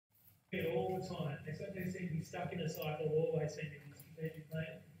the time. They sometimes seem to be stuck in a cycle of always seem to be strategic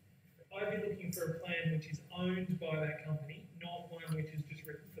plan. I'd be looking for a plan which is owned by that company, not one which is just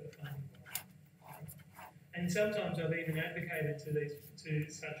written for the funding body. And sometimes I've even advocated to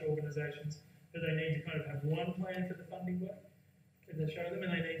such organisations that they need to kind of have one plan for the funding body to show them,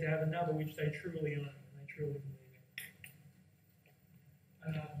 and they need to have another which they truly own and they truly believe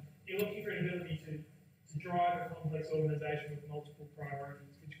in. You're looking for an ability to drive a complex organisation with multiple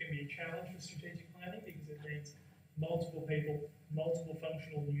priorities, which can be a challenge for strategic planning because it means multiple people, multiple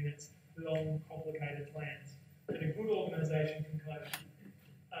functional units, long, complicated plans. But a good organisation can kind of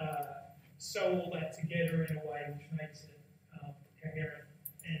sew all that together in a way which makes it coherent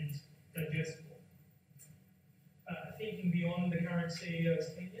and digestible. Thinking beyond the current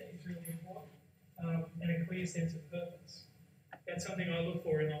CEO's tenure is really important, and a clear sense of purpose. That's something I look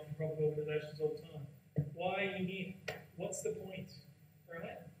for in not-for-profit organisations all the time. Why are you here? What's the point?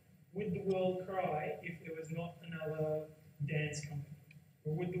 Right? Would the world cry if there was not another dance company?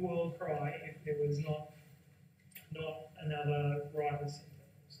 Or would the world cry if there was not another writer centre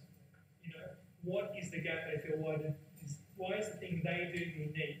or something? You know, what is the gap they feel? Why is the thing they do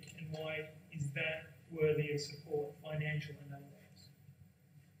unique, and why is that worthy of support, financial and otherwise?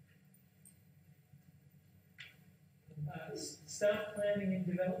 Staff planning and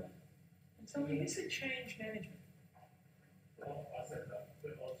development. And tell me, is it change management? Well, I said that,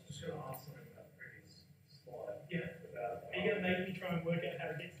 but I was just going to ask something about the previous slide. Yeah. Are you going to make me try and work out how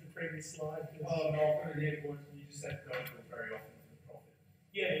to get to the previous slide? Oh, no, I'll put it in when you just said go for it very often for the profit.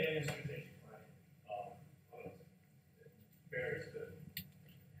 Yeah. Strategic planning. It varies, but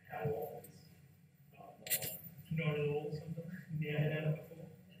how often is not at all, sometimes. Yeah, never before.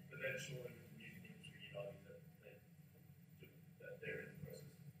 But then surely with the music industry, you'd argue that they're in the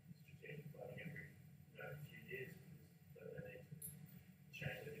process of strategic planning every few years because they need to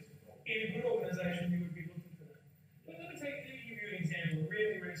change their business model. In a good organisation, you would be looking for that. But let me give you an example, a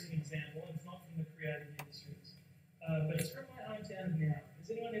really recent example, and it's not from the creative industries, but it's from my hometown of Nowra. Has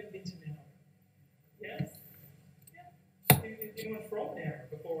anyone ever been to Nowra? Yeah? Yeah. Anyone from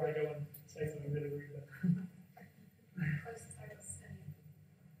Nowra before I go and say something really rude?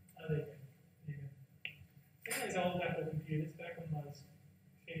 Oh, there you go. Some of those old Apple computers back when I was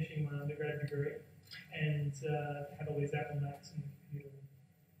finishing my undergrad degree, and had all these Apple Macs in the computer.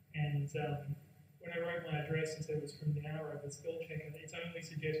 And when I wrote my address and said it was from Nowra, the spell checker, its only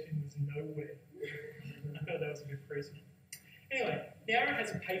suggestion was nowhere. I thought that was a good precedent. Anyway, Nowra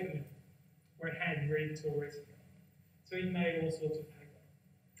has a paper mill, where it had very until recently. So it made all sorts of paper.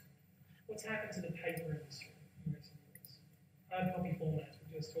 What's happened to the paper industry in recent years? Hard copy formats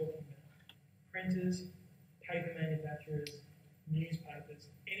we're just talking about. Printers, paper manufacturers, newspapers,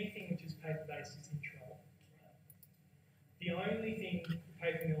 anything which is paper-based is in trouble. Right? The only thing the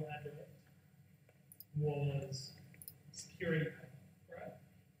paper mill had left was security paper, right?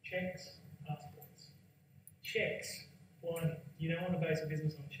 Checks, passports. Checks, blimey, you don't want to base a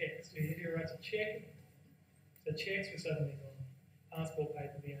business on checks. So if you write a check, so checks were suddenly gone. Passport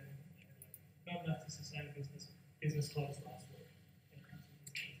paper, the only thing. Not enough to sustain a business. Business closed last week.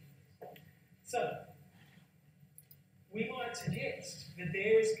 So, we might suggest that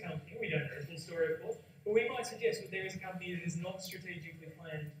there is a company, we don't know the full story of course, but we might suggest that there is a company that is not strategically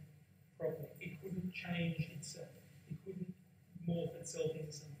planned properly. It couldn't change itself. It couldn't morph itself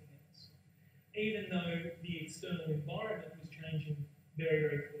into something else. Even though the external environment was changing very,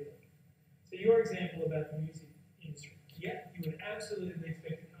 very clearly. So your example about the music industry. Yeah, you would absolutely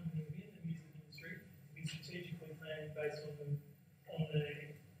expect a company within the music industry to be strategically planned based on the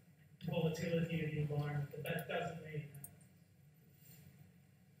volatility of the environment, but that doesn't mean that.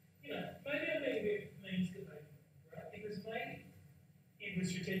 You know, maybe I'm being a bit mean to the paper, right? Because maybe it was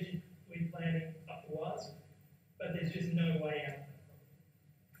strategically planning up the wazoo, but there's just no way out of that problem.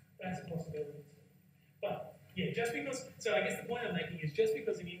 That's a possibility too. But yeah, just because, so I guess the point I'm making is just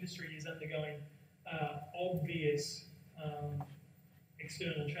because an industry is undergoing obvious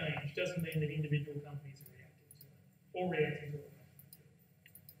external change doesn't mean that individual companies are reacting to it or reacting to it.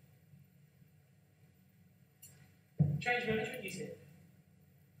 Change management, you said?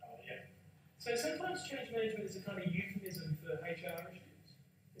 Yeah. So sometimes change management is a kind of euphemism for HR issues.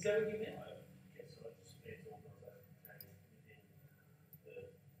 Is that what you meant? Yes, so it just means organisation change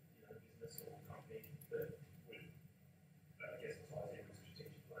within the business or company that would, ties in with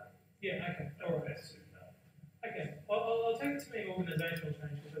strategic planning. Yeah, okay. All right. Okay. I'll take it to mean organisational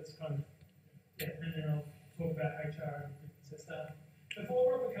change because that's kind of, yeah, and then I'll talk about HR and business stuff. But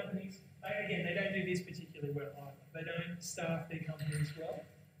for-profit companies, again, they don't do this particularly well either. They don't staff their companies well.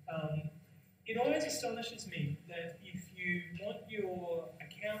 It always astonishes me that if you want your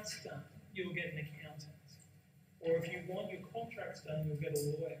accounts done you'll get an accountant. Or if you want your contracts done, you'll get a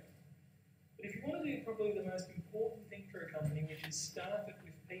lawyer. But if you want to do probably the most important thing for a company, which is staff it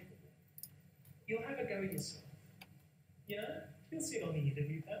with people, you'll have a go yourself. You know, you'll sit on the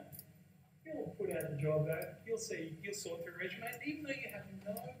interview panel, you'll put out the job ad, you'll sort through resumes, even though you have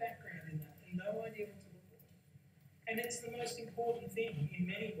no background in that and no idea what to look for. And it's the most important thing in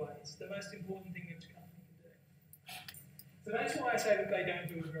many ways, the most important thing that a company can do. So that's why I say that they don't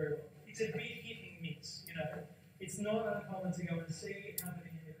do it very well. It's a big hit and miss, you know. It's not uncommon to go and see a company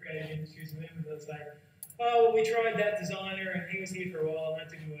in the creative industries and they'll say, oh, well, we tried that designer and he was here for a while and that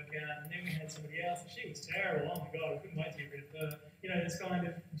didn't work out. And then we had somebody else and she was terrible. Oh my God, I couldn't wait to get rid of her. You know, this kind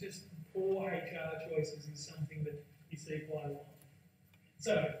of just poor HR choices is something that you see quite a lot.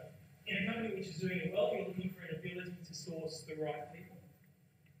 So, in a company which is doing it well, you're looking for an ability to source the right people.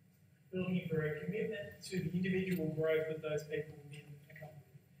 You're looking for a commitment to the individual growth of those people within a company.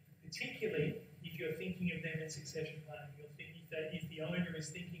 Particularly if you're thinking of them in succession planning, if the owner is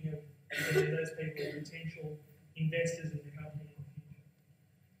thinking of those people as potential investors in the company in the future.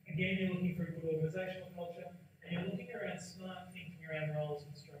 Again, you're looking for a good organisational culture, and you're looking around smart thinking around roles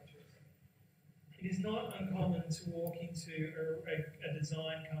and structures. It is not uncommon to walk into a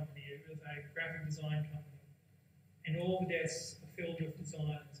design company, a graphic design company, and all the desks are filled with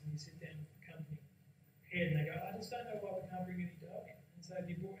designers, and you sit down with the company head and they go, I just don't know why we can't bring any dough in. And so have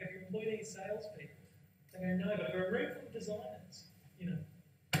you employed any salespeople? They go, no, but we're a room full of designers, you know.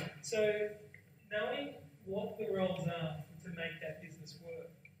 So knowing what the roles are to make that business work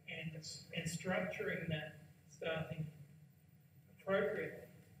and structuring that staffing appropriately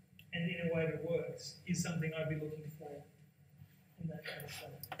and in a way that works is something I'd be looking for in that kind of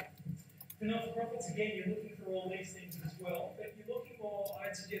stuff. For not-for-profits, again, you're looking for all these things as well, but you're looking more,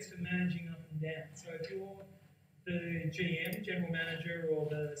 I'd suggest, for managing up and down. So if you're the GM, general manager, or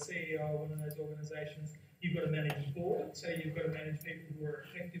the CEO of one of those organisations, you've got to manage the board, so you've got to manage people who are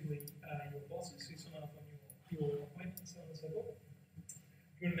effectively your bosses, who sign off on your appointments, so on and so forth.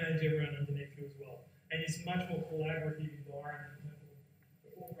 You've got to manage everyone underneath you as well. And it's a much more collaborative environment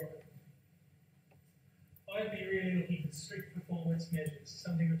than for-profit. I'd be really looking for strict performance measures,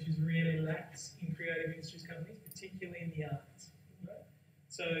 something which is really lax in creative industries companies, particularly in the arts. Right?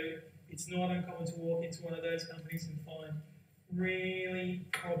 So it's not uncommon to walk into one of those companies and find really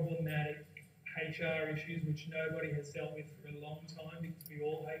problematic HR issues which nobody has dealt with for a long time because we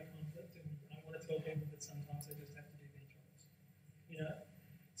all hate conflict and I want to tell people that sometimes they just have to do their jobs. You know?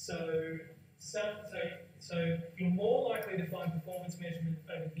 So you're more likely to find performance measurement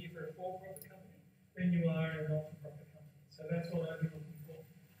over here for a for-profit company than you are in a not-for-profit company. So that's what I'd be looking for.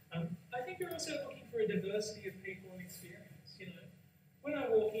 I think you're also looking for a diversity of people and experience. You know, when I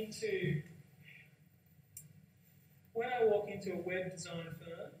walk into a web design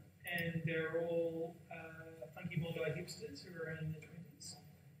firm and they're all funky Mondo hipsters who are around their 20s,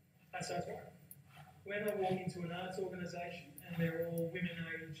 I start to worry. When I walk into an arts organisation and they're all women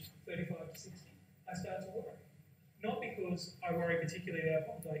aged 35 to 60, I start to worry. Not because I worry particularly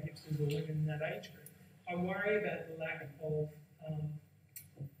about Mondo hipsters or women in that age group. I worry about the lack of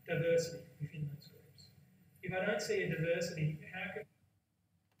diversity within those groups. If I don't see a diversity, how can